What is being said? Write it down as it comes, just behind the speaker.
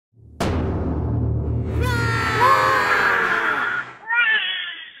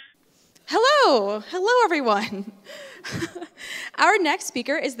Hello everyone. Our next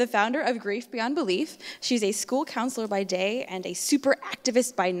speaker is the founder of Grief Beyond Belief. She's a school counselor by day and a super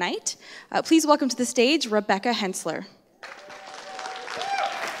activist by night. Please welcome to the stage, Rebecca Hensler.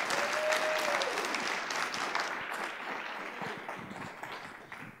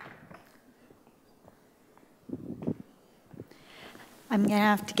 I'm going to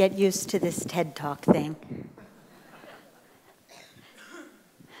have to get used to this TED Talk thing.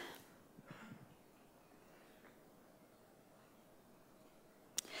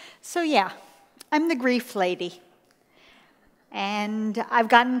 So yeah, I'm the grief lady. And I've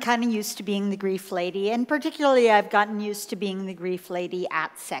gotten kind of used to being the grief lady, and particularly I've gotten used to being the grief lady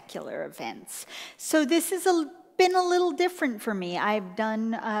at secular events. So this has been a little different for me. I've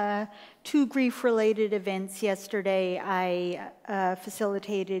done 2 grief-related events yesterday. I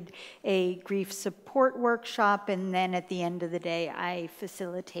facilitated a grief support workshop, and then at the end of the day, I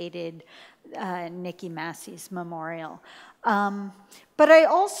facilitated Nikki Massey's memorial. But I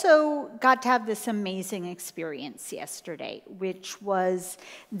also got to have this amazing experience yesterday, which was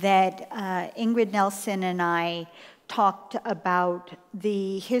that Ingrid Nelson and I talked about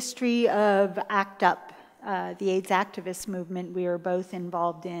the history of ACT UP, the AIDS activist movement we were both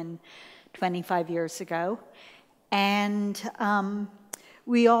involved in 25 years ago. And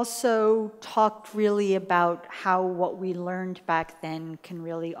we also talked really about how what we learned back then can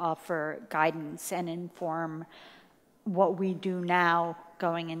really offer guidance and inform what we do now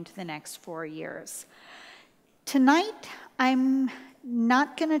going into the next 4 years. Tonight, I'm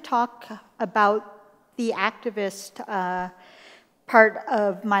not going to talk about the activist part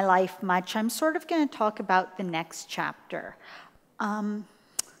of my life much. I'm sort of going to talk about the next chapter. When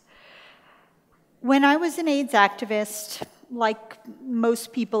I was an AIDS activist, like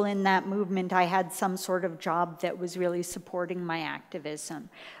most people in that movement, I had some sort of job that was really supporting my activism.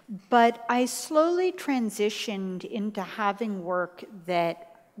 But I slowly transitioned into having work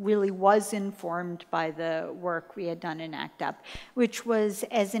that really was informed by the work we had done in ACT UP, which was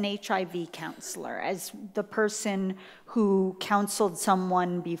as an HIV counselor, as the person who counseled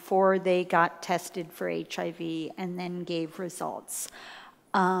someone before they got tested for HIV and then gave results.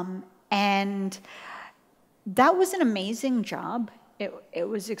 And that was an amazing job. It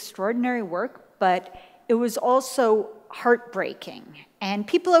was extraordinary work, but it was also heartbreaking. And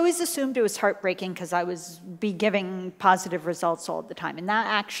people always assumed it was heartbreaking because I was giving positive results all the time, and that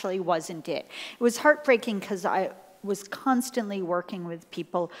actually wasn't it. It was heartbreaking because I was constantly working with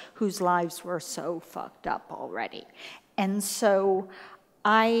people whose lives were so fucked up already. And so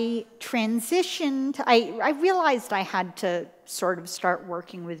I transitioned, I realized I had to sort of start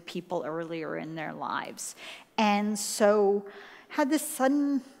working with people earlier in their lives. And so had this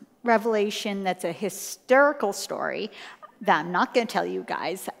sudden revelation that's a hysterical story that I'm not going to tell you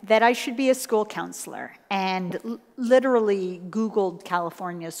guys, that I should be a school counselor, and literally Googled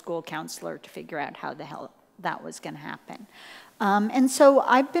California school counselor to figure out how the hell that was going to happen. And so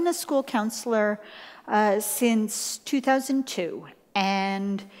I've been a school counselor since 2002.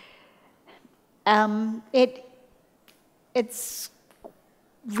 And it's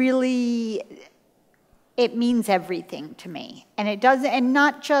really, it means everything to me. And it does, and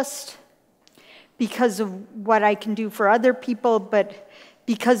not just because of what I can do for other people, but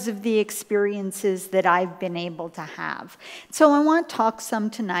because of the experiences that I've been able to have. So I want to talk some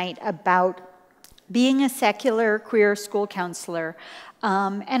tonight about being a secular queer school counselor.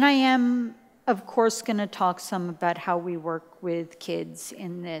 And I am, of course, going to talk some about how we work with kids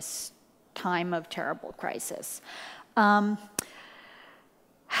in this time of terrible crisis.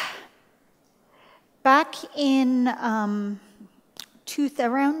 Back in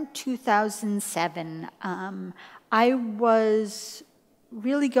around 2007, I was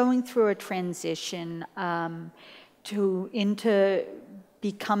really going through a transition into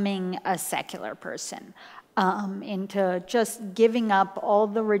becoming a secular person. Into just giving up all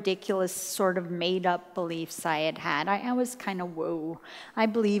the ridiculous sort of made-up beliefs I had had. I was kind of woo. I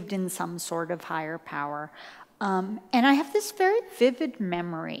believed in some sort of higher power. And I have this very vivid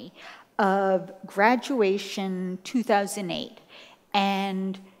memory of graduation 2008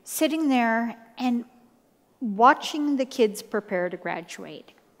 and sitting there and watching the kids prepare to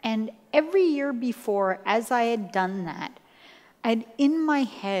graduate. And every year before, as I had done that, I'd in my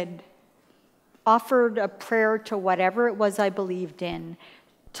head offered a prayer to whatever it was I believed in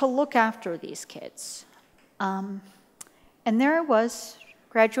to look after these kids. And there I was,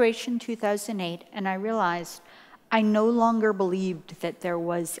 graduation 2008, and I realized I no longer believed that there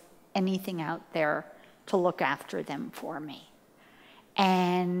was anything out there to look after them for me.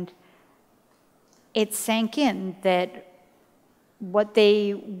 And it sank in that what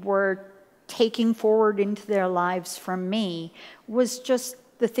they were taking forward into their lives from me was just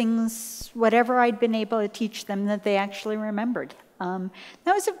the things, whatever I'd been able to teach them, that they actually remembered. That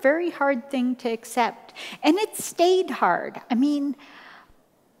was a very hard thing to accept. And it stayed hard. I mean,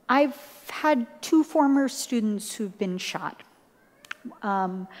 I've had 2 former students who've been shot.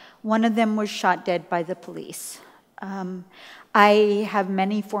 One of them was shot dead by the police. I have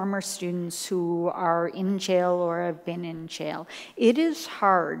many former students who are in jail or have been in jail. It is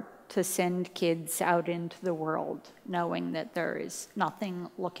hard to send kids out into the world knowing that there is nothing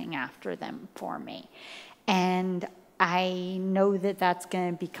looking after them for me. And I know that that's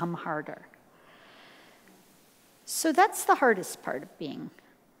going to become harder. So that's the hardest part of being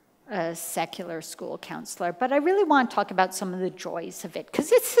a secular school counselor, but I really want to talk about some of the joys of it,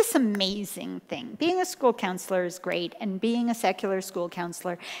 because it's this amazing thing. Being a school counselor is great, and being a secular school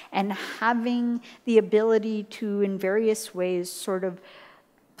counselor and having the ability to, in various ways, sort of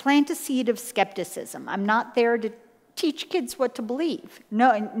plant a seed of skepticism. I'm not there to teach kids what to believe.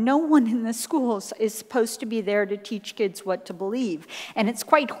 No one in the schools is supposed to be there to teach kids what to believe. And it's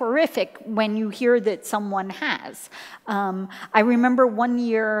quite horrific when you hear that someone has. I remember one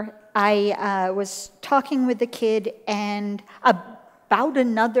year I was talking with a kid and about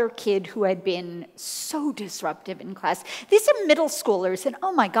another kid who had been so disruptive in class. These are middle schoolers, and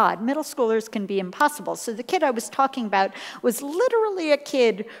oh my God, middle schoolers can be impossible. So the kid I was talking about was literally a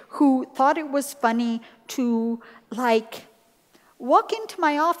kid who thought it was funny to, like, walk into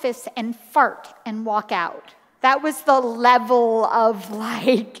my office and fart and walk out. That was the level of,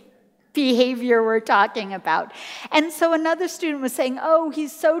 like, behavior we're talking about. And so another student was saying, oh,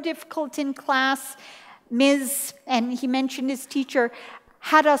 he's so difficult in class. Ms., and he mentioned his teacher,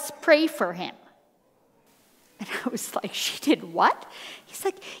 had us pray for him. And I was like, she did what? He's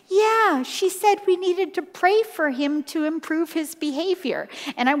like, yeah, she said we needed to pray for him to improve his behavior.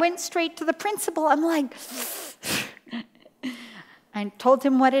 And I went straight to the principal. I'm like, I told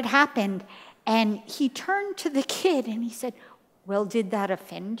him what had happened. And he turned to the kid and he said, well, did that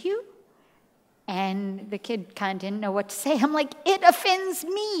offend you? And the kid kind of didn't know what to say. I'm like, it offends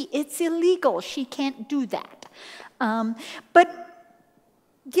me. It's illegal. She can't do that. But,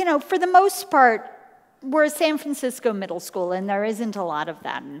 you know, for the most part, we're a San Francisco middle school, and there isn't a lot of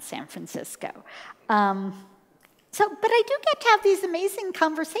that in San Francisco. But I do get to have these amazing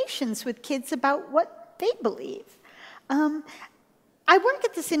conversations with kids about what they believe. I work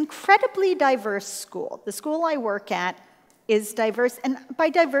at this incredibly diverse school. The school I work at is diverse, and by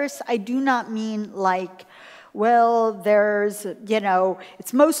diverse, I do not mean like, well, there's, you know,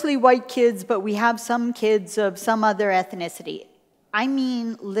 it's mostly white kids, but we have some kids of some other ethnicity. I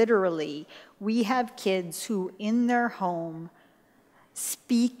mean, literally, we have kids who, in their home,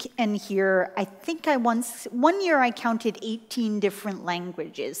 speak and hear, I think one year I counted 18 different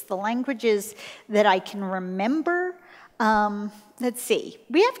languages. The languages that I can remember, let's see,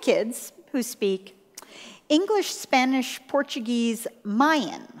 we have kids who speak English, Spanish, Portuguese,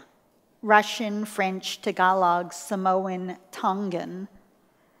 Mayan, Russian, French, Tagalog, Samoan, Tongan,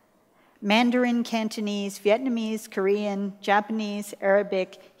 Mandarin, Cantonese, Vietnamese, Korean, Japanese,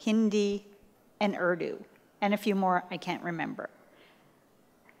 Arabic, Hindi, and Urdu, and a few more I can't remember.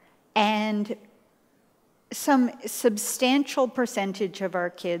 And some substantial percentage of our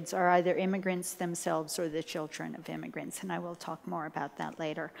kids are either immigrants themselves or the children of immigrants, and I will talk more about that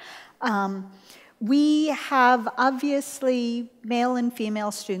later. We have, obviously, male and female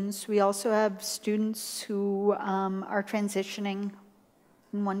students. We also have students who are transitioning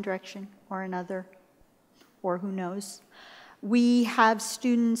in one direction or another, or who knows. We have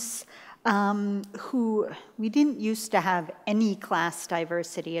students who, we didn't used to have any class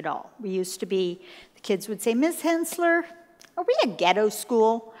diversity at all. We used to be, the kids would say, Ms. Hensler, are we a ghetto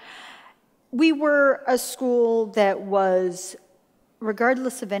school? We were a school that was,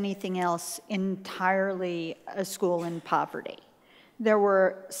 regardless of anything else, entirely a school in poverty. There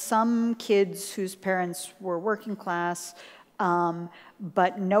were some kids whose parents were working class,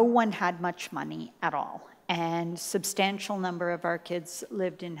 but no one had much money at all. And substantial number of our kids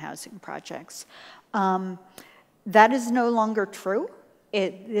lived in housing projects. That is no longer true.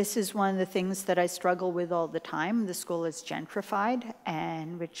 This is one of the things that I struggle with all the time. The school is gentrified,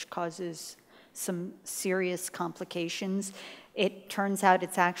 and which causes some serious complications. It turns out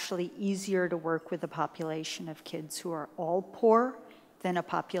it's actually easier to work with a population of kids who are all poor than a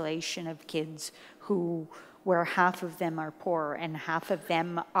population of kids where half of them are poor and half of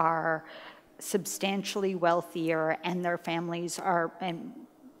them are substantially wealthier, and their families are, and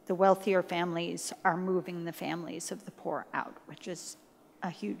the wealthier families are moving the families of the poor out, which is a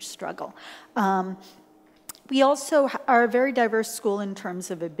huge struggle. We also are a very diverse school in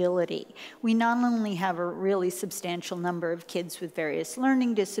terms of ability. We not only have a really substantial number of kids with various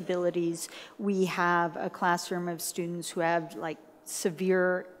learning disabilities, we have a classroom of students who have like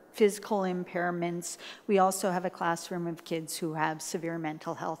severe physical impairments. We also have a classroom of kids who have severe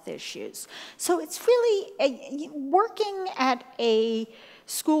mental health issues. So it's really working at a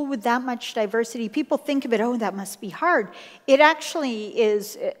school with that much diversity. People think of it, oh, that must be hard. It actually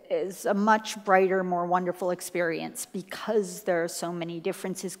is a much brighter, more wonderful experience because there are so many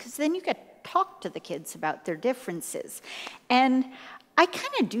differences, because then you get to talk to the kids about their differences. And I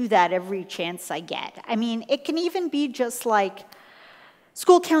kind of do that every chance I get. I mean, it can even be just like,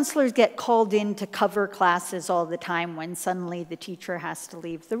 school counselors get called in to cover classes all the time when suddenly the teacher has to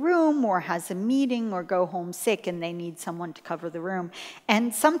leave the room or has a meeting or go home sick and they need someone to cover the room.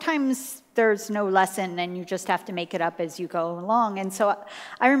 And sometimes there's no lesson and you just have to make it up as you go along. And so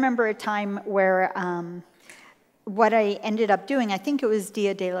I remember a time where what I ended up doing, I think it was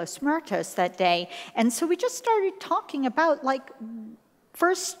Dia de los Muertos that day, and so we just started talking about, like,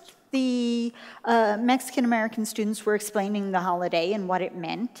 first, the Mexican-American students were explaining the holiday and what it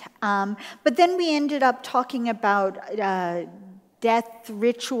meant. But then we ended up talking about death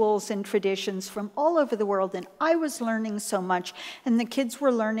rituals and traditions from all over the world, and I was learning so much, and the kids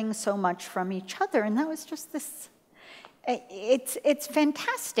were learning so much from each other, and that was just this, it's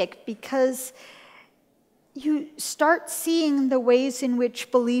fantastic because you start seeing the ways in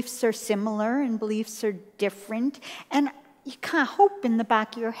which beliefs are similar and beliefs are different, and you kind of hope in the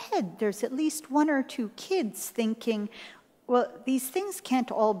back of your head there's at least one or two kids thinking, well, these things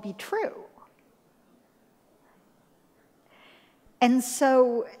can't all be true. And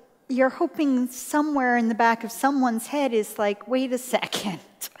so you're hoping somewhere in the back of someone's head is like, wait a second.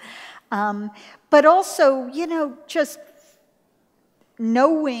 But also, you know, just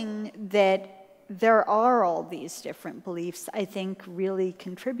knowing that there are all these different beliefs, I think really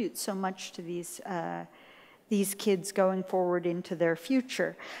contributes so much to these kids going forward into their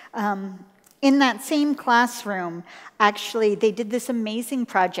future. In that same classroom, actually, they did this amazing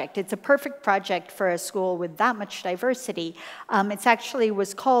project. It's a perfect project for a school with that much diversity. It actually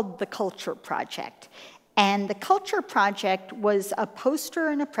was called the Culture Project. And the Culture Project was a poster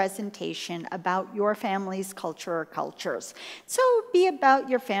and a presentation about your family's culture or cultures. So it would be about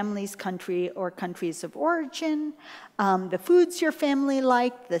your family's country or countries of origin, the foods your family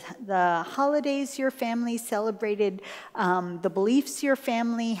liked, the holidays your family celebrated, the beliefs your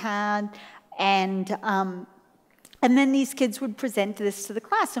family had, and then these kids would present this to the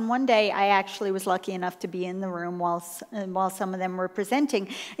class. And one day, I actually was lucky enough to be in the room while some of them were presenting.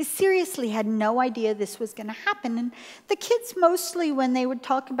 I seriously had no idea this was going to happen. And the kids mostly, when they would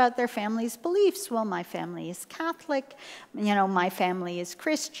talk about their family's beliefs, well, my family is Catholic, you know, my family is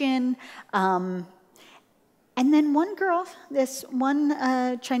Christian. And then one girl, this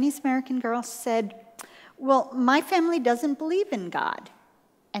one Chinese-American girl said, well, my family doesn't believe in God.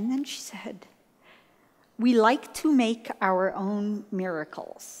 And then she said, we like to make our own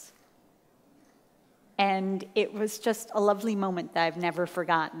miracles. And it was just a lovely moment that I've never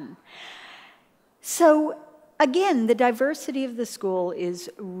forgotten. So again, the diversity of the school is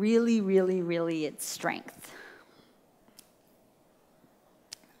really, really, really its strength.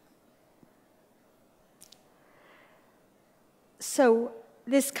 So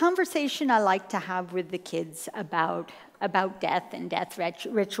this conversation I like to have with the kids about death and death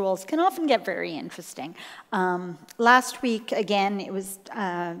rituals can often get very interesting. Last week, again, it was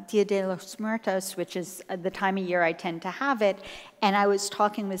Dia de los Muertos, which is the time of year I tend to have it, and I was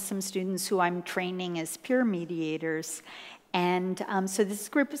talking with some students who I'm training as peer mediators. And so this is a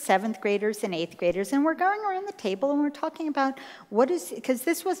group of 7th graders and 8th graders, and we're going around the table and we're talking about because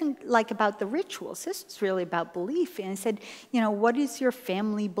this wasn't like about the rituals, this was really about belief. And I said, you know, what does your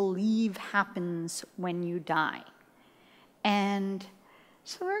family believe happens when you die? And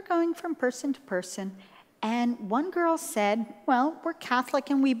so we're going from person to person, and one girl said, well, we're Catholic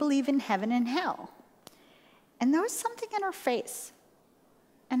and we believe in heaven and hell. And there was something in her face.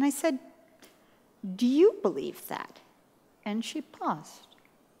 And I said, do you believe that? And she paused.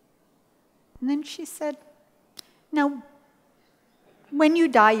 And then she said, no, when you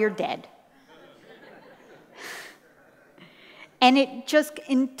die, you're dead. And it just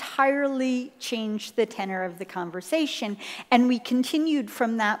entirely changed the tenor of the conversation. And we continued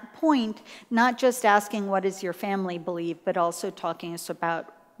from that point, not just asking what does your family believe, but also talking us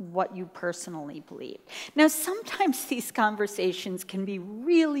about what you personally believe. Now, sometimes these conversations can be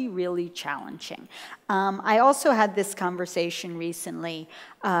really, really challenging. I also had this conversation recently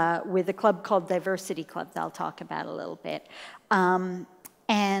with a club called Diversity Club that I'll talk about a little bit.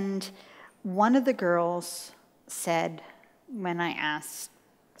 And one of the girls said, when I asked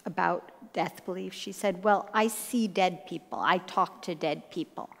about death belief, she said, well, I see dead people. I talk to dead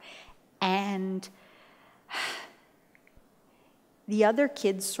people. And the other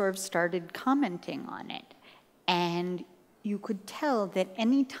kids sort of started commenting on it. And you could tell that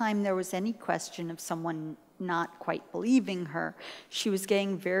any time there was any question of someone not quite believing her, she was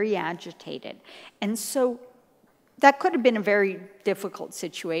getting very agitated. And so that could have been a very difficult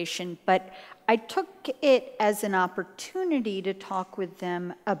situation, but I took it as an opportunity to talk with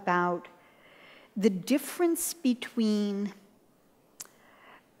them about the difference between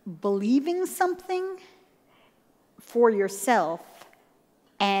believing something for yourself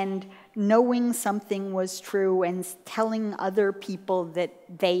and knowing something was true and telling other people that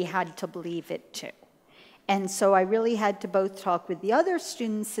they had to believe it too. And so I really had to both talk with the other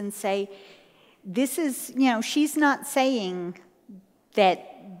students and say, this is, she's not saying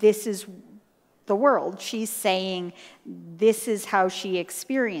that this is the world. She's saying this is how she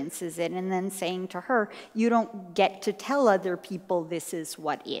experiences it, and then saying to her, you don't get to tell other people this is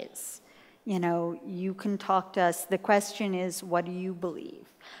what is. You can talk to us. The question is, what do you believe?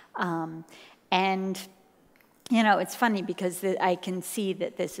 And it's funny because I can see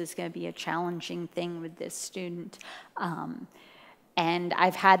that this is going to be a challenging thing with this student. And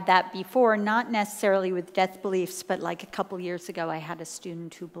I've had that before, not necessarily with death beliefs, but like a couple years ago, I had a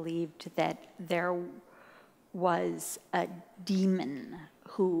student who believed that there was a demon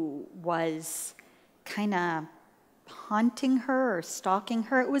who was kind of haunting her or stalking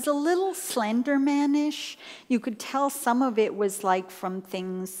her. It was a little Slender Man-ish. You could tell some of it was like from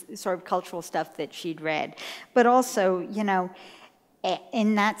things, sort of cultural stuff that she'd read. But also,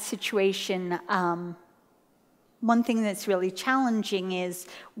 in that situation, one thing that's really challenging is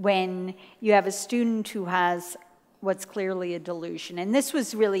when you have a student who has what's clearly a delusion. And this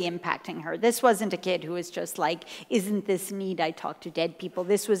was really impacting her. This wasn't a kid who was just like, isn't this neat, I talk to dead people.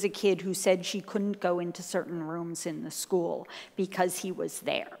 This was a kid who said she couldn't go into certain rooms in the school because he was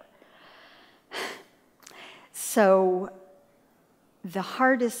there. So the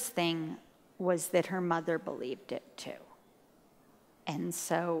hardest thing was that her mother believed it too. And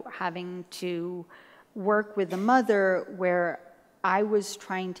so having to work with the mother where I was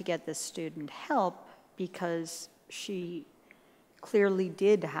trying to get the student help because she clearly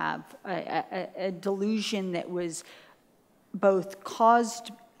did have a delusion that was both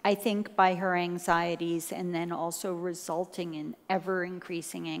caused, I think, by her anxieties and then also resulting in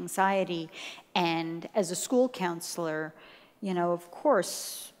ever-increasing anxiety. And as a school counselor, of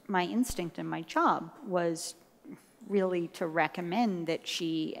course, my instinct and my job was really to recommend that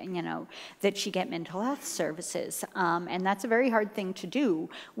she get mental health services. And that's a very hard thing to do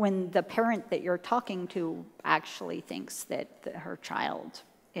when the parent that you're talking to actually thinks that her child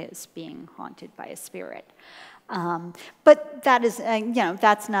is being haunted by a spirit. But that is,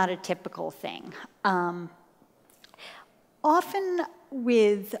 that's not a typical thing. Often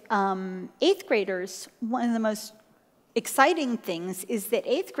with 8th graders, one of the most exciting things is that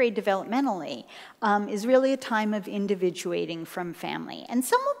 8th grade developmentally is really a time of individuating from family. And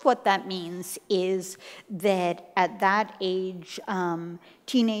some of what that means is that at that age,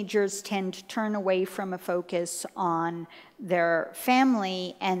 teenagers tend to turn away from a focus on their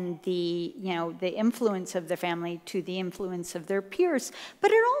family and the influence of the family to the influence of their peers.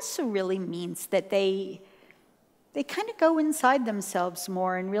 But it also really means that they kind of go inside themselves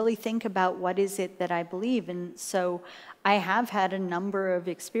more and really think about what is it that I believe. And so I have had a number of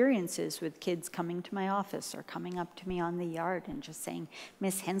experiences with kids coming to my office or coming up to me on the yard and just saying,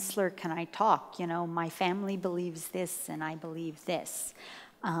 Miss Hensler, can I talk? My family believes this and I believe this.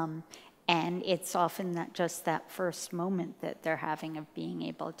 And it's often just that first moment that they're having of being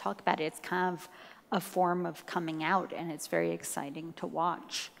able to talk about it. It's kind of a form of coming out, and it's very exciting to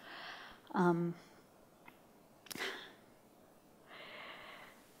watch.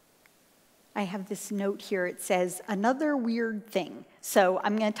 I have this note here. It says, another weird thing. So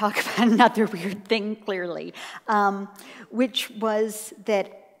I'm going to talk about another weird thing clearly, which was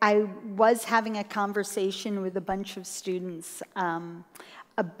that I was having a conversation with a bunch of students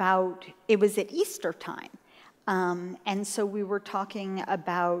about, it was at Easter time. And so we were talking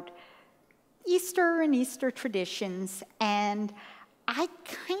about Easter and Easter traditions, and I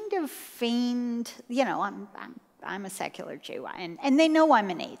kind of feigned, I'm a secular Jew, and they know I'm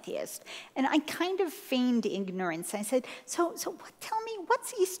an atheist. And I kind of feigned ignorance. I said, so tell me,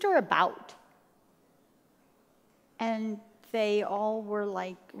 what's Easter about? And they all were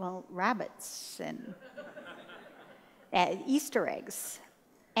like, well, rabbits and Easter eggs.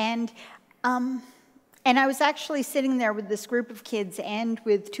 And And I was actually sitting there with this group of kids and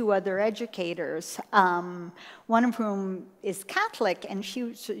with two other educators, one of whom is Catholic, and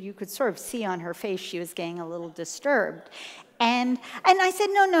you could sort of see on her face she was getting a little disturbed. And I said,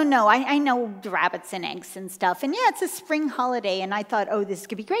 no, I know the rabbits and eggs and stuff, and yeah, it's a spring holiday, and I thought, oh, this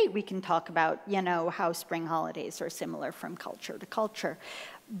could be great. We can talk about, how spring holidays are similar from culture to culture.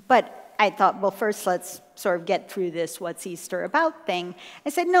 But I thought, well, first let's sort of get through this what's Easter about thing. I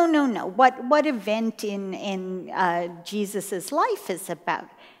said, no. What event in Jesus' life is about?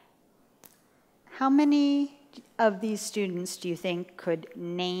 How many of these students do you think could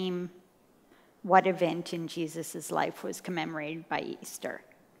name what event in Jesus' life was commemorated by Easter?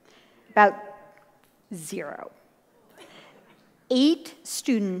 About 0. 8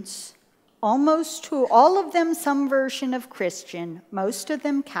 students, almost to all of them some version of Christian, most of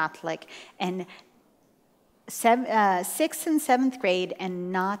them Catholic, and 6th and 7th grade,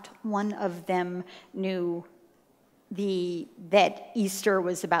 and not one of them knew that Easter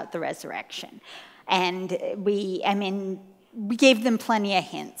was about the resurrection. And we gave them plenty of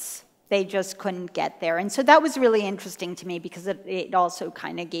hints. They just couldn't get there. And so that was really interesting to me, because it also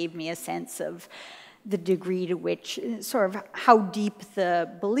kind of gave me a sense of the degree to which, sort of how deep the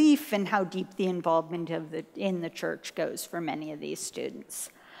belief and how deep the involvement in the church goes for many of these students.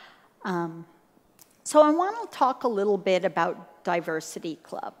 So I want to talk a little bit about Diversity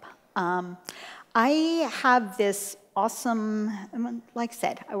Club. I have this awesome, like I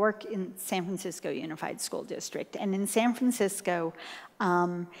said, I work in San Francisco Unified School District, and in San Francisco,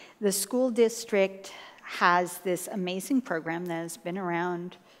 the school district has this amazing program that has been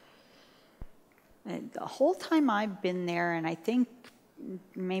around the whole time I've been there, and I think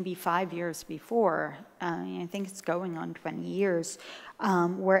maybe 5 years before, I think it's going on 20 years,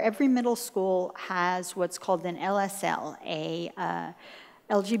 where every middle school has what's called an LSL, a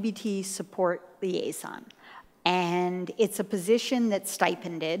LGBT support liaison. And it's a position that's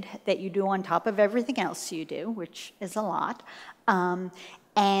stipended, that you do on top of everything else you do, which is a lot.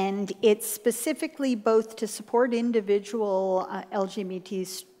 And it's specifically both to support individual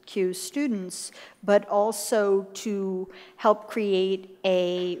LGBTQ students, but also to help create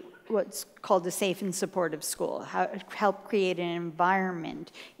what's called a safe and supportive school, help create an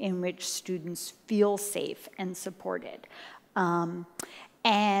environment in which students feel safe and supported.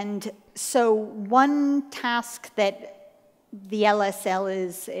 And so one task that the LSL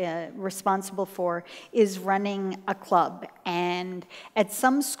is responsible for is running a club. And at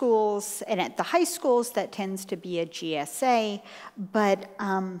some schools, and at the high schools, that tends to be a GSA. But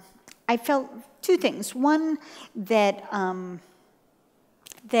I felt 2 things. One, that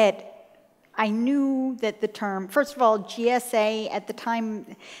I knew that the term, first of all, GSA at the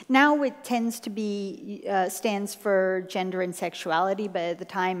time, now it tends to be, stands for gender and sexuality, but at the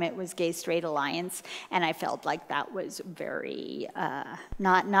time it was Gay Straight Alliance, and I felt like that was very,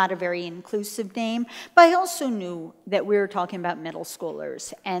 not a very inclusive name. But I also knew that we were talking about middle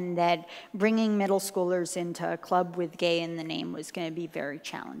schoolers, and that bringing middle schoolers into a club with gay in the name was going to be very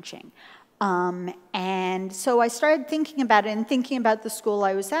challenging. And so I started thinking about it and thinking about the school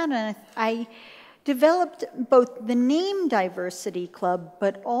I was at, and I developed both the name Diversity Club,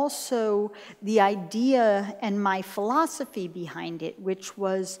 but also the idea and my philosophy behind it, which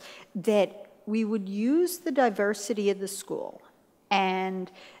was that we would use the diversity of the school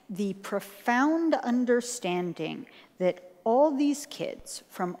and the profound understanding that all these kids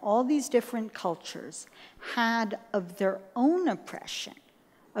from all these different cultures had of their own oppression,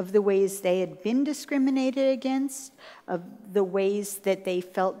 of the ways they had been discriminated against, of the ways that they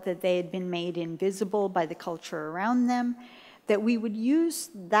felt that they had been made invisible by the culture around them, that we would use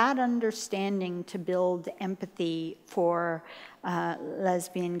that understanding to build empathy for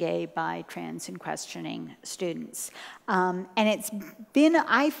lesbian, gay, bi, trans, and questioning students. And it's been,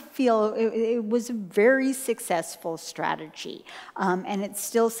 I feel, it was a very successful strategy. And it's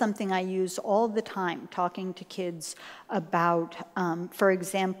still something I use all the time, talking to kids about, for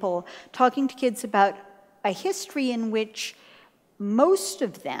example, talking to kids about a history in which most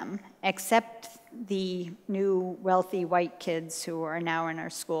of them, except the new wealthy white kids who are now in our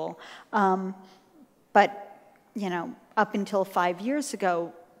school, but up until 5 years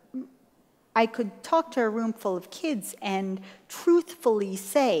ago, I could talk to a room full of kids and truthfully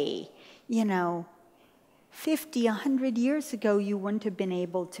say, 50, 100 years ago, you wouldn't have been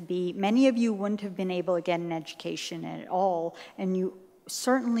able to be, many of you wouldn't have been able to get an education at all, and you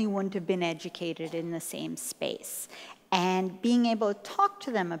certainly wouldn't have been educated in the same space. And being able to talk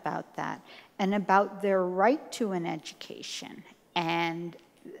to them about that and about their right to an education, and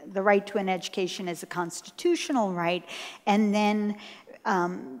the right to an education as a constitutional right, and then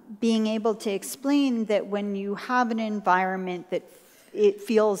being able to explain that when you have an environment that it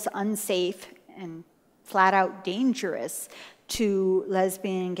feels unsafe and flat out dangerous to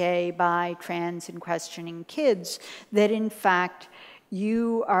lesbian, gay, bi, trans, and questioning kids, that in fact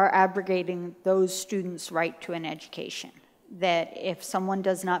you are abrogating those students' right to an education. That if someone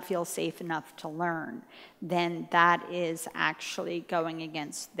does not feel safe enough to learn, then that is actually going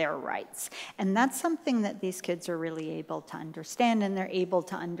against their rights. And that's something that these kids are really able to understand, and they're able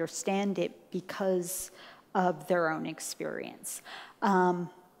to understand it because of their own experience.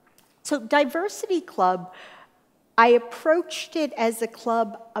 So Diversity Club, I approached it as a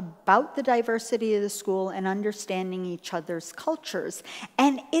club about the diversity of the school and understanding each other's cultures.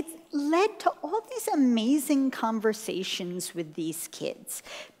 And it led to all these amazing conversations with these kids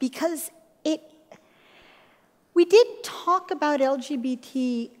because we did talk about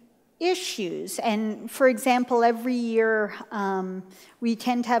LGBT issues. And for example, every year we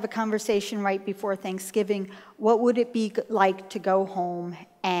tend to have a conversation right before Thanksgiving. What would it be like to go home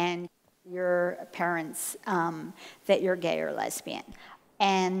and your parents that you're gay or lesbian?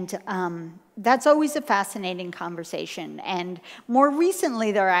 And that's always a fascinating conversation. And more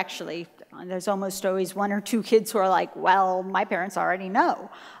recently, there's almost always one or two kids who are like, well, my parents already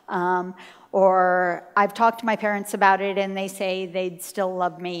know. Or I've talked to my parents about it and they say they'd still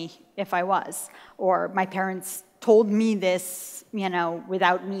love me if I was. Or my parents told me this,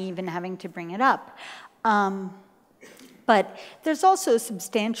 without me even having to bring it up. But there's also a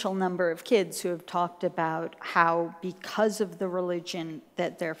substantial number of kids who have talked about how, because of the religion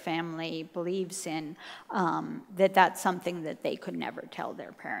that their family believes in, that's something that they could never tell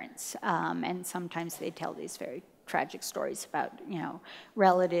their parents. And sometimes they tell these very tragic stories about,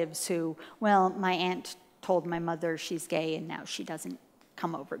 relatives who, well, my aunt told my mother she's gay and now she doesn't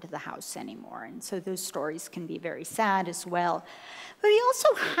come over to the house anymore. And so those stories can be very sad as well. But we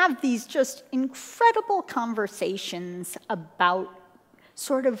also have these just incredible conversations about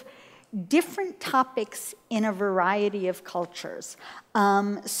sort of different topics in a variety of cultures.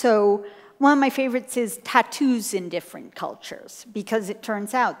 So one of my favorites is tattoos in different cultures, because it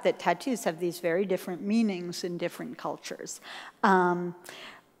turns out that tattoos have these very different meanings in different cultures.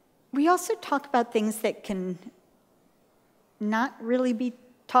 We also talk about things that can not really be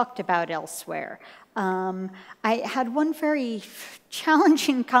talked about elsewhere. I had one very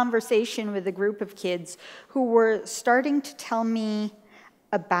challenging conversation with a group of kids who were starting to tell me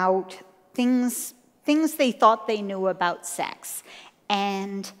about things they thought they knew about sex.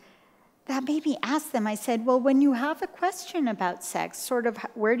 And that made me ask them, I said, well, when you have a question about sex, sort of,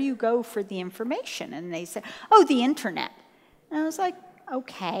 where do you go for the information? And they said, oh, the internet. And I was like,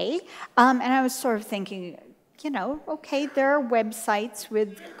 okay. And I was sort of thinking, okay, there are websites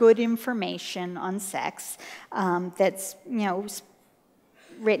with good information on sex that's,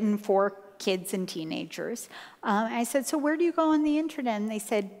 written for kids and teenagers. I said, so where do you go on the internet? And they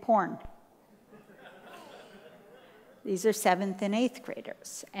said, porn. These are 7th and 8th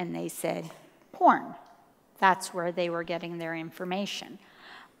graders. And they said, porn. That's where they were getting their information.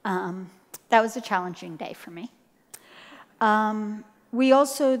 That was a challenging day for me.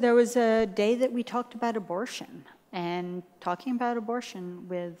 There was a day that we talked about abortion, and talking about abortion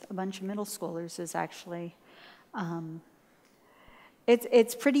with a bunch of middle schoolers is actually,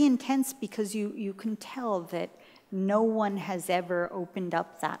 it's pretty intense because you can tell that no one has ever opened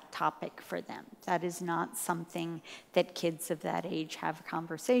up that topic for them. That is not something that kids of that age have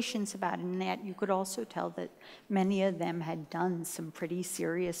conversations about, and that you could also tell that many of them had done some pretty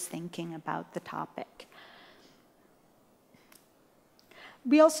serious thinking about the topic.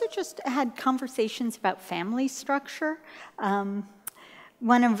 We also just had conversations about family structure. It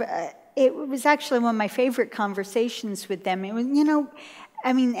was actually one of my favorite conversations with them. It was,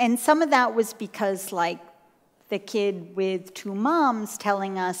 and some of that was because, the kid with 2 moms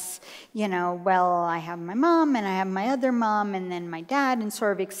telling us, well, I have my mom and I have my other mom and then my dad, and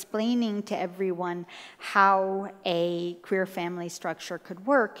sort of explaining to everyone how a queer family structure could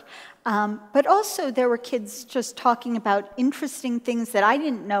work. But also there were kids just talking about interesting things that I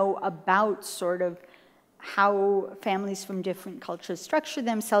didn't know about sort of how families from different cultures structure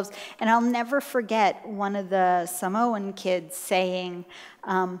themselves. And I'll never forget one of the Samoan kids saying,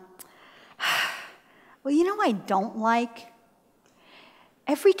 well, I don't like?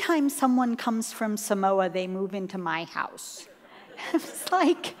 Every time someone comes from Samoa, they move into my house. It was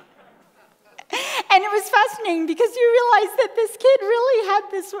like, And it was fascinating because you realize that this kid really had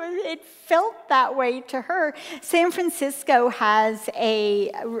this, it felt that way to her. San Francisco has a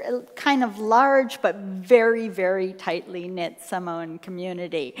kind of large but very, very tightly knit Samoan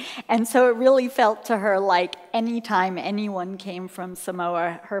community. And so it really felt to her like anytime anyone came from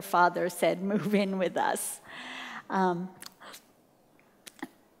Samoa, her father said, "Move in with us."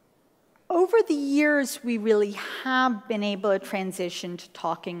 Over the years, we really have been able to transition to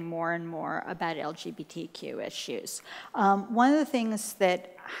talking more and more about LGBTQ issues. One of the things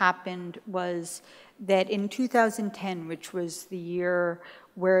that happened was that in 2010, which was the year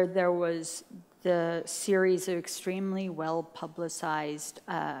where there was the series of extremely well-publicized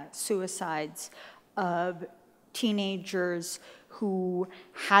suicides of teenagers who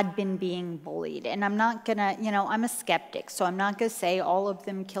had been being bullied. And I'm not gonna, I'm a skeptic, so I'm not gonna say all of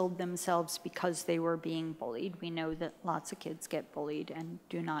them killed themselves because they were being bullied. We know that lots of kids get bullied and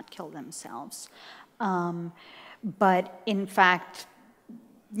do not kill themselves. But in fact,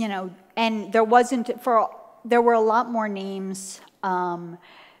 and there were a lot more names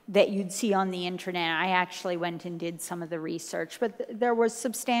that you'd see on the internet. I actually went and did some of the research, but there was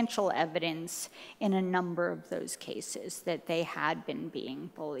substantial evidence in a number of those cases that they had been being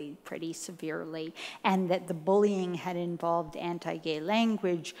bullied pretty severely, and that the bullying had involved anti-gay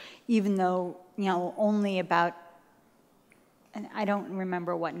language, even though, only about, and I don't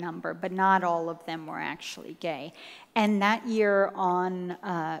remember what number, but not all of them were actually gay. And that year on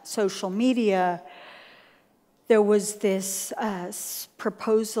social media, there was this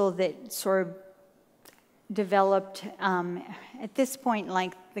proposal that sort of developed, at this point,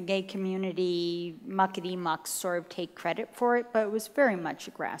 like the gay community, muckety-mucks sort of take credit for it, but it was very much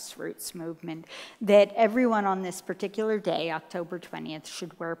a grassroots movement, that everyone on this particular day, October 20th,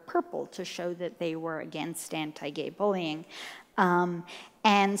 should wear purple to show that they were against anti-gay bullying.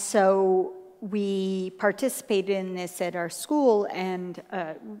 And so we participated in this at our school, and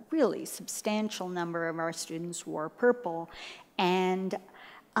a really substantial number of our students wore purple. And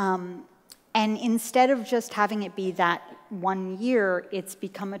instead of just having it be that one year, it's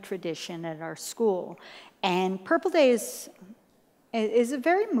become a tradition at our school. And Purple Day is a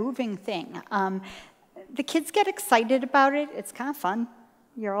very moving thing. The kids get excited about it. It's kind of fun.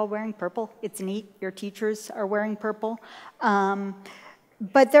 You're all wearing purple. It's neat. Your teachers are wearing purple.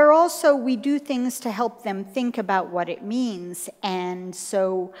 But they're also, we do things to help them think about what it means. And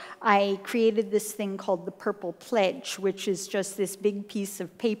so I created this thing called the Purple Pledge, which is just this big piece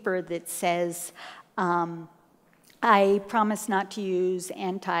of paper that says, I promise not to use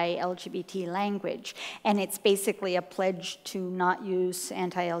anti-LGBT language. And it's basically a pledge to not use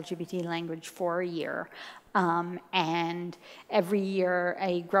anti-LGBT language for a year. And every year,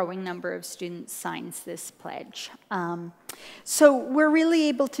 a growing number of students signs this pledge. So we're really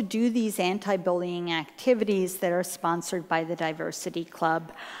able to do these anti-bullying activities that are sponsored by the Diversity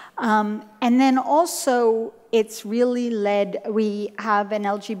Club. And then also, it's really led, we have an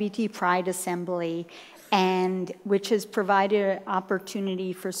LGBT Pride Assembly, and which has provided an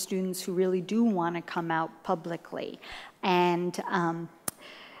opportunity for students who really do want to come out publicly. And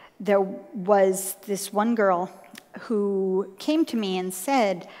there was this one girl who came to me and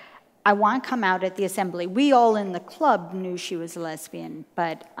said, I want to come out at the assembly. We all in the club knew she was a lesbian,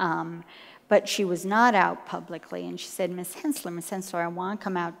 but she was not out publicly. And she said, Miss Hensler, I want to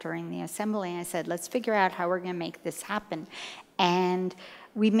come out during the assembly. And I said, let's figure out how we're going to make this happen. And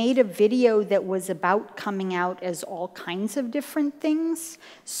we made a video that was about coming out as all kinds of different things.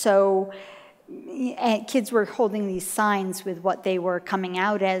 So kids were holding these signs with what they were coming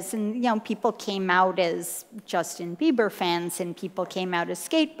out as, and people came out as Justin Bieber fans, and people came out as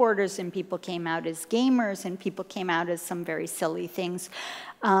skateboarders, and people came out as gamers, and people came out as some very silly things.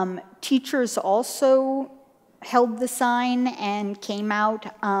 Teachers also held the sign and came out,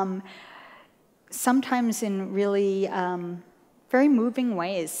 sometimes in really very moving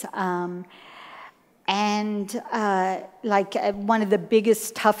ways. One of the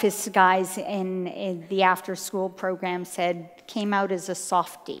biggest, toughest guys in the after-school program came out as a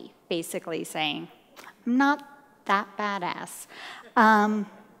softie, basically saying, I'm not that badass.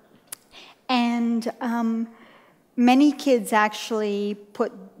 Many kids actually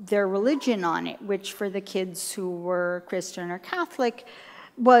put their religion on it, which for the kids who were Christian or Catholic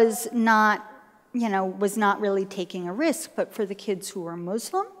was not really taking a risk, but for the kids who were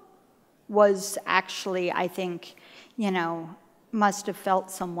Muslim, was actually, I think, must have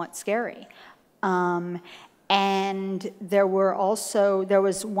felt somewhat scary. And there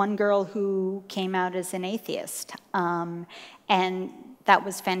was one girl who came out as an atheist. And that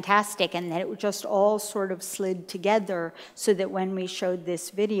was fantastic, and that it just all sort of slid together so that when we showed this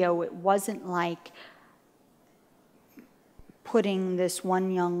video, it wasn't like putting this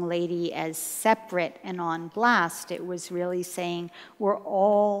one young lady as separate and on blast. It was really saying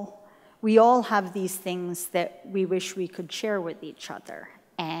we all have these things that we wish we could share with each other.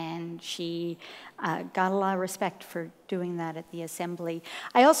 And she got a lot of respect for doing that at the assembly.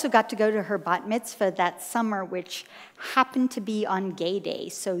 I also got to go to her bat mitzvah that summer, which happened to be on gay day.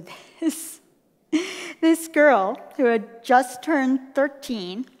 So this girl who had just turned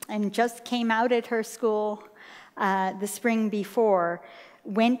 13 and just came out at her school the spring before,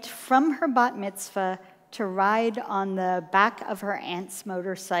 went from her bat mitzvah to ride on the back of her aunt's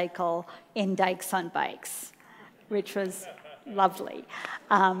motorcycle in Dykes on Bikes, which was lovely.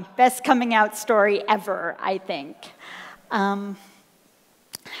 Best coming out story ever, I think. But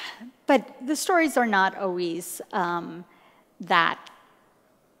the stories are not always that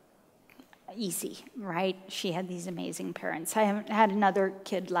easy, right? She had these amazing parents. I had another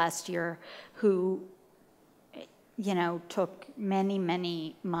kid last year who, you know, took many,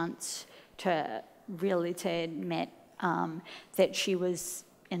 many months to admit that she was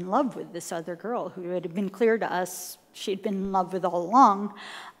in love with this other girl who it had been clear to us she'd been in love with all along.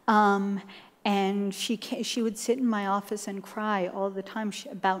 And she would sit in my office and cry all the time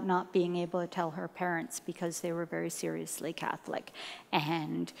about not being able to tell her parents because they were very seriously Catholic.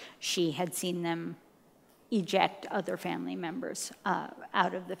 And she had seen them eject other family members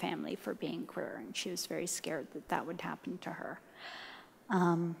out of the family for being queer, and she was very scared that that would happen to her.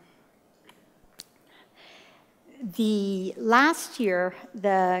 The last year,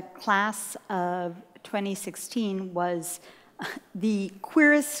 the class of 2016 was the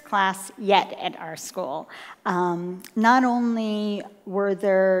queerest class yet at our school. Not only were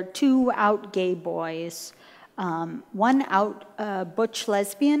there 2 out gay boys, 1 out butch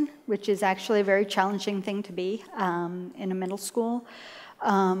lesbian, which is actually a very challenging thing to be in a middle school.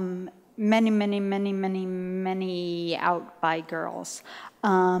 Many out bi girls.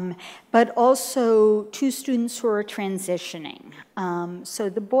 But also 2 students who are transitioning. So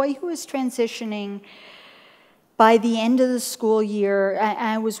the boy who was transitioning, by the end of the school year,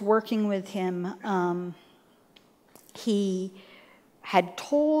 I was working with him. He had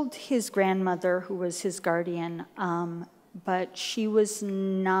told his grandmother, who was his guardian, but she was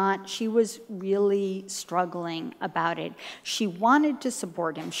really struggling about it. She wanted to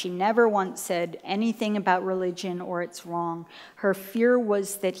support him. She never once said anything about religion or it's wrong. Her fear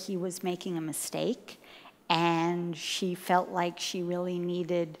was that he was making a mistake, and she felt like she really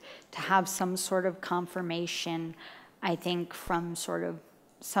needed to have some sort of confirmation, I think, from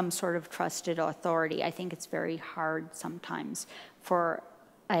some sort of trusted authority. I think it's very hard sometimes for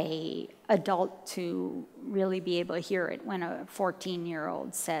an adult to really be able to hear it when a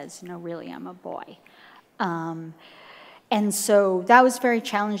 14-year-old says, no, really, I'm a boy. And so that was very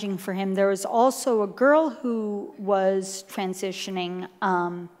challenging for him. There was also a girl who was transitioning,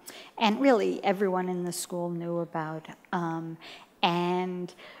 and really everyone in the school knew about.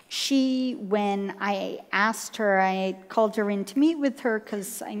 And she, when I asked her, I called her in to meet with her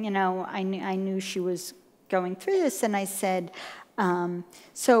because, you know, I knew she was going through this, and I said,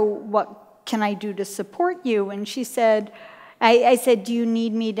 so what can I do to support you? And she said, I said, do you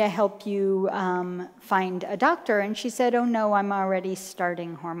need me to help you find a doctor? And she said, oh no, I'm already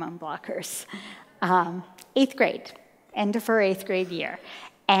starting hormone blockers. 8th grade, end of her 8th grade year.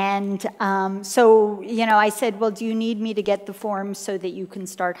 And so, you know, I said, well, do you need me to get the forms so that you can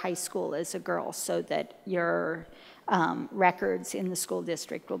start high school as a girl so that your records in the school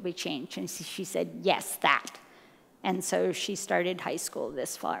district will be changed? And she said, yes, that. And so she started high school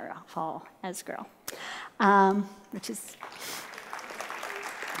this fall as a girl, which is...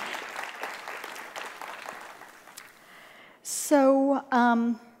 So,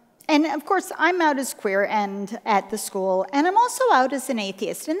 and of course, I'm out as queer and at the school, and I'm also out as an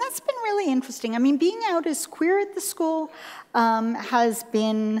atheist, and that's been really interesting. I mean, being out as queer at the school has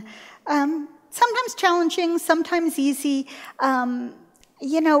been sometimes challenging, sometimes easy.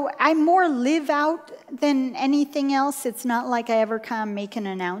 You know, I more live out than anything else. It's not like I ever kind of make an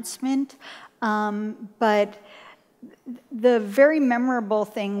announcement. But the very memorable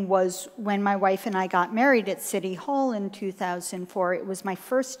thing was when my wife and I got married at City Hall in 2004. It was my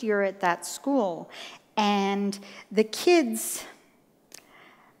first year at that school. And the kids...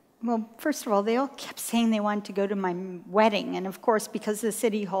 Well, first of all, they all kept saying they wanted to go to my wedding. And of course, because of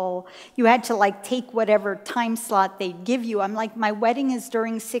City Hall, you had to like take whatever time slot they'd give you. I'm like, my wedding is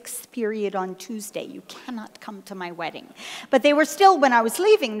during 6th period on Tuesday. You cannot come to my wedding. But they were still, when I was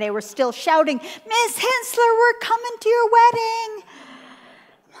leaving, they were still shouting, Miss Hensler, we're coming to your wedding.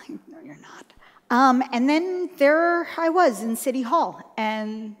 no, you're not. And then there I was in City Hall,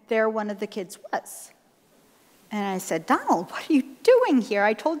 and there one of the kids was. And I said, Donald, what are you doing here?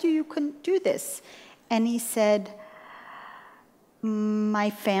 I told you couldn't do this. And he said, my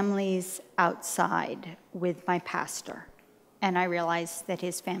family's outside with my pastor. And I realized that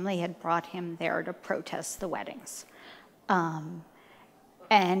his family had brought him there to protest the weddings. And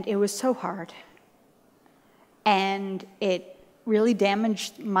it was so hard. And it really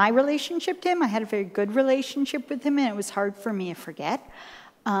damaged my relationship to him. I had a very good relationship with him, and it was hard for me to forget.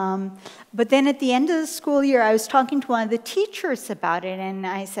 But then at the end of the school year, I was talking to one of the teachers about it, and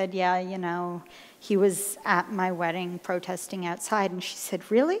I said, yeah, you know, he was at my wedding protesting outside. And she said,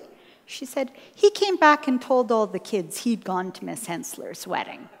 really? She said, he came back and told all the kids he'd gone to Miss Hensler's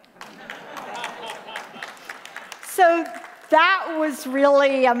wedding. So that was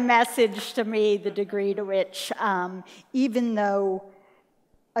really a message to me, the degree to which, even though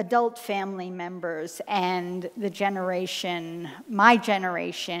adult family members and the generation, my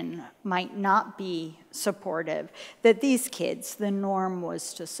generation, might not be supportive, that these kids, the norm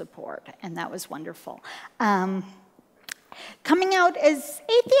was to support, and that was wonderful. Coming out as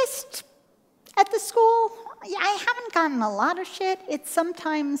atheist at the school, I haven't gotten a lot of shit. It's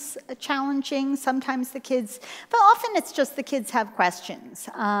sometimes challenging, sometimes the kids, but often it's just the kids have questions.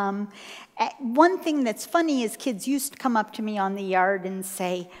 One thing that's funny is kids used to come up to me on the yard and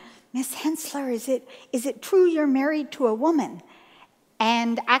say, Miss Hensler, is it true you're married to a woman?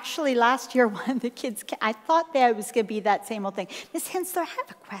 And actually last year, one of the kids, I thought that it was going to be that same old thing. Miss Hensler, I have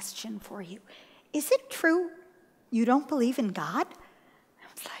a question for you. Is it true you don't believe in God?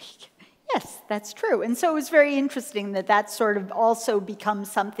 I was like, yes, that's true. And so it was very interesting that that sort of also becomes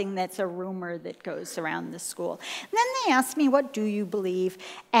something that's a rumor that goes around the school. And then they asked me, what do you believe?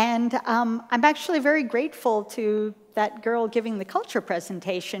 And I'm actually very grateful to that girl giving the culture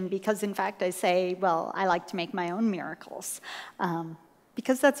presentation because, in fact, I say, well, I like to make my own miracles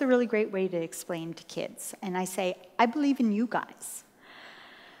because that's a really great way to explain to kids. And I say, I believe in you guys.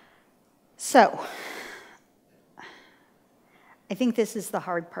 So I think this is the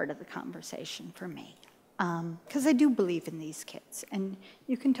hard part of the conversation for me, because I do believe in these kids, and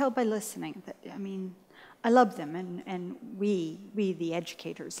you can tell by listening that, I mean, I love them, and we the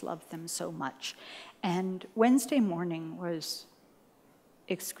educators love them so much. And Wednesday morning was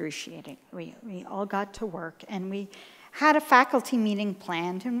excruciating. We all got to work, and we had a faculty meeting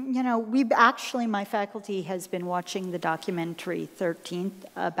planned, and you know, my faculty has been watching the documentary 13th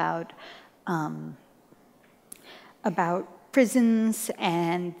about prisons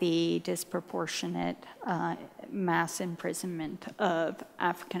and the disproportionate mass imprisonment of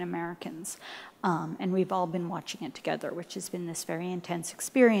African Americans. And we've all been watching it together, which has been this very intense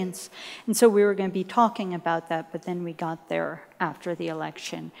experience. And so we were going to be talking about that, but then we got there after the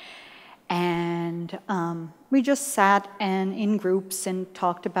election. And we just sat in groups and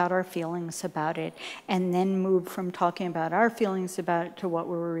talked about our feelings about it, and then moved from talking about our feelings about it to what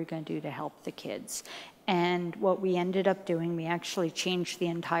were we going to do to help the kids. And what we ended up doing, we actually changed the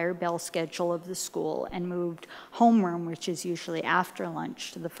entire bell schedule of the school and moved homeroom, which is usually after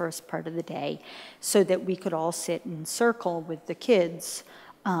lunch, to the first part of the day, so that we could all sit in circle with the kids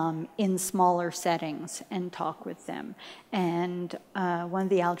in smaller settings and talk with them. And one of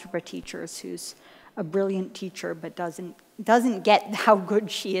the algebra teachers, who's a brilliant teacher but doesn't get how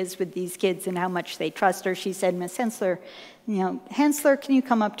good she is with these kids and how much they trust her, she said, Miss Hensler, Hensler, can you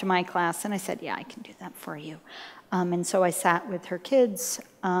come up to my class? And I said, yeah, I can do that for you. And so I sat with her kids.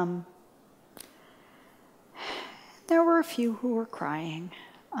 There were a few who were crying.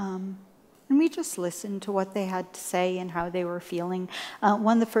 And we just listened to what they had to say and how they were feeling.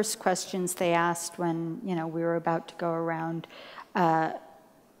 One of the first questions they asked when we were about to go around,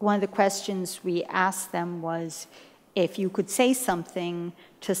 one of the questions we asked them was, if you could say something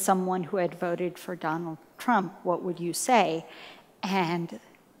to someone who had voted for Donald Trump, what would you say? And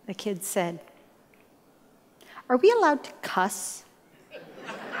the kids said, are we allowed to cuss?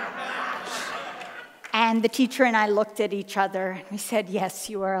 And the teacher and I looked at each other and we said, yes,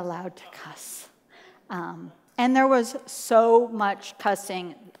 you are allowed to cuss. And there was so much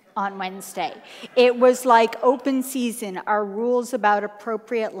cussing on Wednesday. It was like open season. Our rules about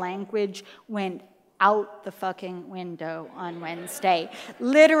appropriate language went out the fucking window on Wednesday.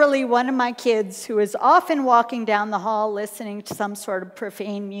 Literally, one of my kids, who is often walking down the hall listening to some sort of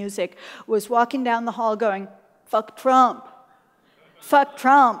profane music, was walking down the hall going, fuck Trump, fuck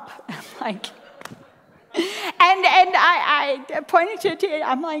Trump. I'm like, and I pointed to it,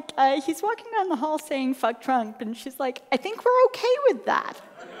 I'm like, he's walking down the hall saying fuck Trump, and she's like, I think we're okay with that.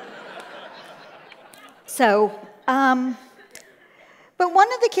 So, but But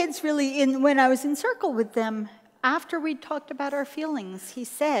one of the kids really, when I was in circle with them, after we talked about our feelings, he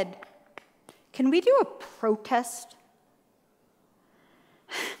said, "Can we do a protest?"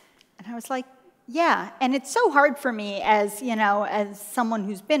 And I was like, yeah. And it's so hard for me as, as someone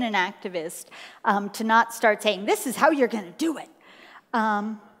who's been an activist, to not start saying, this is how you're going to do it.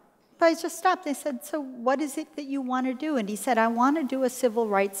 But I just stopped. I said, so what is it that you want to do? And he said, I want to do a civil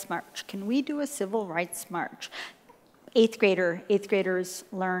rights march. Can we do a civil rights march? Eighth graders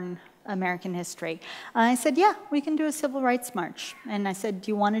learn American history. I said, yeah, we can do a civil rights march. And I said, do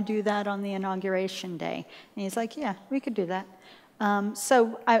you want to do that on the inauguration day? And he's like, yeah, we could do that.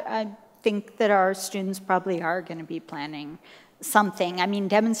 So I think that our students probably are going to be planning something. I mean,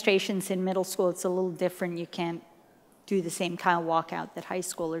 demonstrations in middle school, it's a little different. You can't do the same kind of walkout that high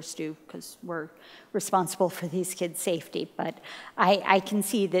schoolers do because we're responsible for these kids' safety. But I can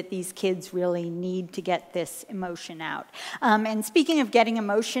see that these kids really need to get this emotion out. And speaking of getting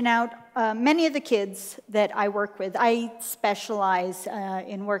emotion out, many of the kids that I work with, I specialize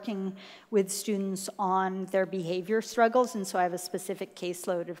in working with students on their behavior struggles, and so I have a specific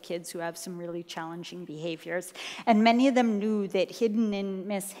caseload of kids who have some really challenging behaviors. And many of them knew that hidden in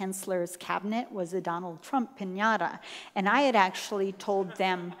Miss Hensler's cabinet was a Donald Trump piñata. And I had actually told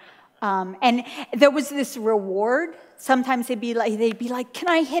them, and there was this reward. Sometimes they'd be like, can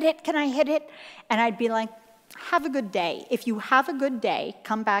I hit it? Can I hit it? And I'd be like, have a good day. If you have a good day,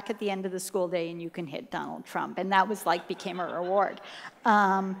 come back at the end of the school day and you can hit Donald Trump. And that was like, became a reward.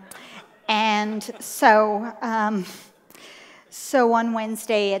 And so, so on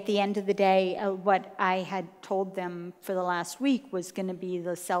Wednesday, at the end of the day, what I had told them for the last week was going to be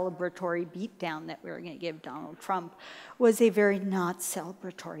the celebratory beatdown that we were going to give Donald Trump was a very not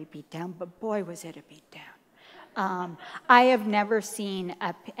celebratory beatdown, but boy, was it a beatdown. I have never seen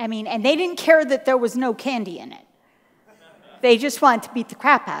and they didn't care that there was no candy in it. They just wanted to beat the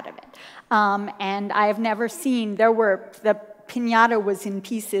crap out of it. And I have never seen, the piñata was in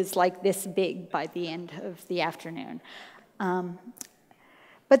pieces like this big by the end of the afternoon.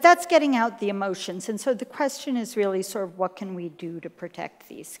 But that's getting out the emotions. And so the question is really sort of what can we do to protect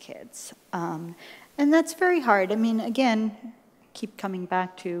these kids? And that's very hard. I mean, again, keep coming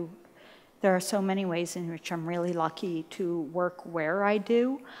back to there are so many ways in which I'm really lucky to work where I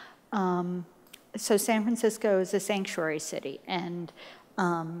do. So San Francisco is a sanctuary city, and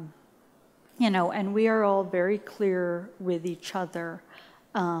and we are all very clear with each other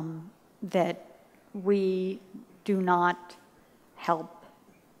that we do not help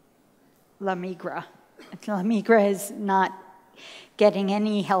La Migra. La Migra is not getting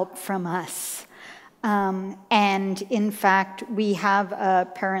any help from us. And in fact, we have a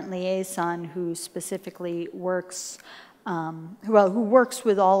parent liaison who specifically works, who works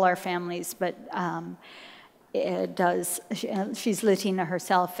with all our families, but she's Latina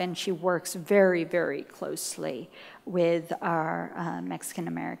herself, and she works very, very closely with our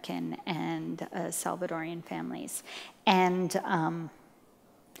Mexican-American and Salvadorian families. And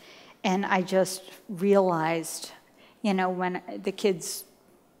I just realized, when the kids,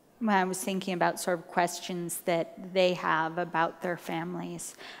 when I was thinking about sort of questions that they have about their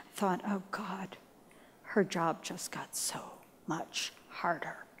families, I thought, oh God, her job just got so much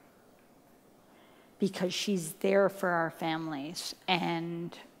harder because she's there for our families,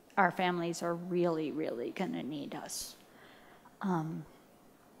 and our families are really, really going to need us.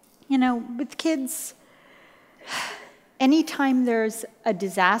 With kids, anytime there's a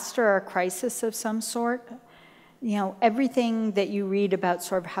disaster or a crisis of some sort, everything that you read about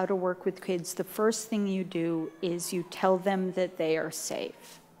sort of how to work with kids, the first thing you do is you tell them that they are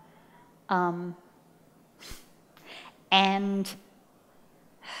safe. And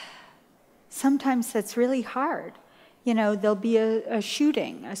sometimes that's really hard. There'll be a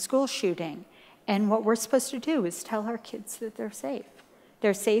shooting, a school shooting, and what we're supposed to do is tell our kids that they're safe.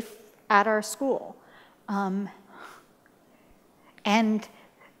 They're safe at our school. And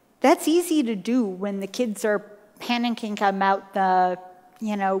that's easy to do when the kids are panicking about the,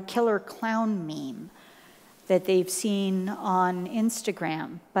 killer clown meme that they've seen on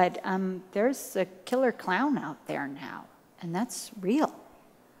Instagram. But there's a killer clown out there now, and that's real.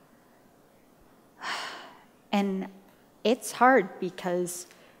 And it's hard because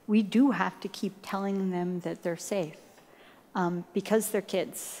we do have to keep telling them that they're safe because they're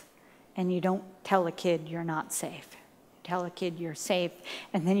kids, and you don't tell a kid you're not safe. You tell a kid you're safe,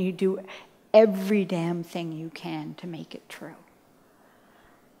 and then you do every damn thing you can to make it true.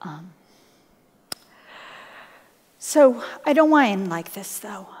 So I don't want to end like this,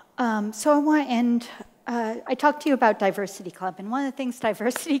 though. So I want to end, I talked to you about Diversity Club, and one of the things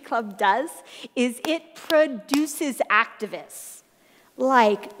Diversity Club does is it produces activists.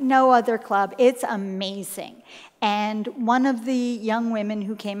 like no other club. It's amazing. And one of the young women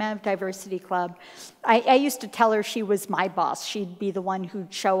who came out of Diversity Club, I used to tell her she was my boss. She'd be the one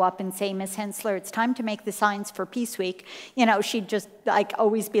who'd show up and say, Miss Hensler, it's time to make the signs for Peace Week. You know, she'd just like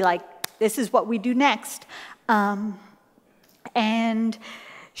always be like, this is what we do next. And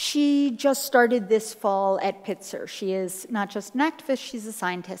she just started this fall at Pitzer. She is not just an activist, she's a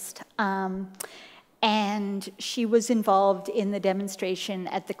scientist. And she was involved in the demonstration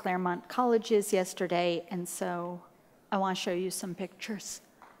at the Claremont colleges yesterday, and so I want to show you some pictures.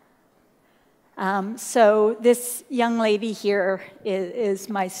 So this young lady here is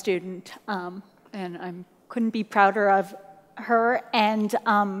my student, and I couldn't be prouder of her. And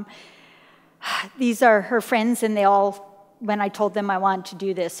these are her friends, and they all, when I told them I wanted to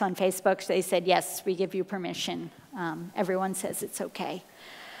do this on Facebook, they said, yes, we give you permission. Everyone says it's okay.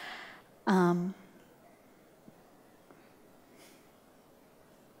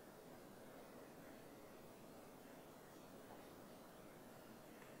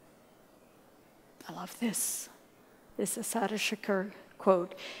 I love this Assata Shakur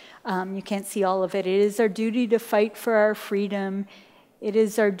quote. You can't see all of it. It is our duty to fight for our freedom. It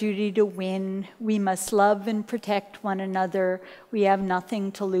is our duty to win. We must love and protect one another. We have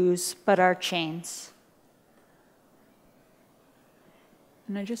nothing to lose but our chains.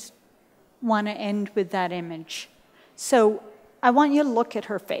 And I just want to end with that image. So I want you to look at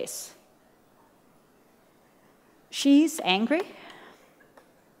her face. She's angry.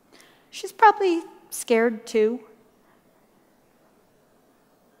 She's probably scared too.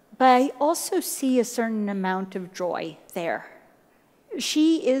 But I also see a certain amount of joy there.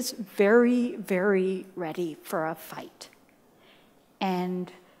 She is very, very ready for a fight.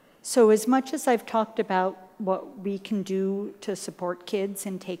 And so as much as I've talked about what we can do to support kids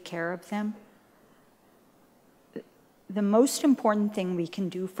and take care of them, the most important thing we can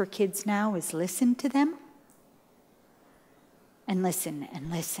do for kids now is listen to them. And listen,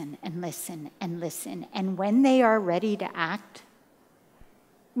 and listen, and listen, and listen. And when they are ready to act,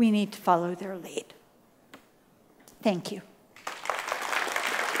 we need to follow their lead. Thank you.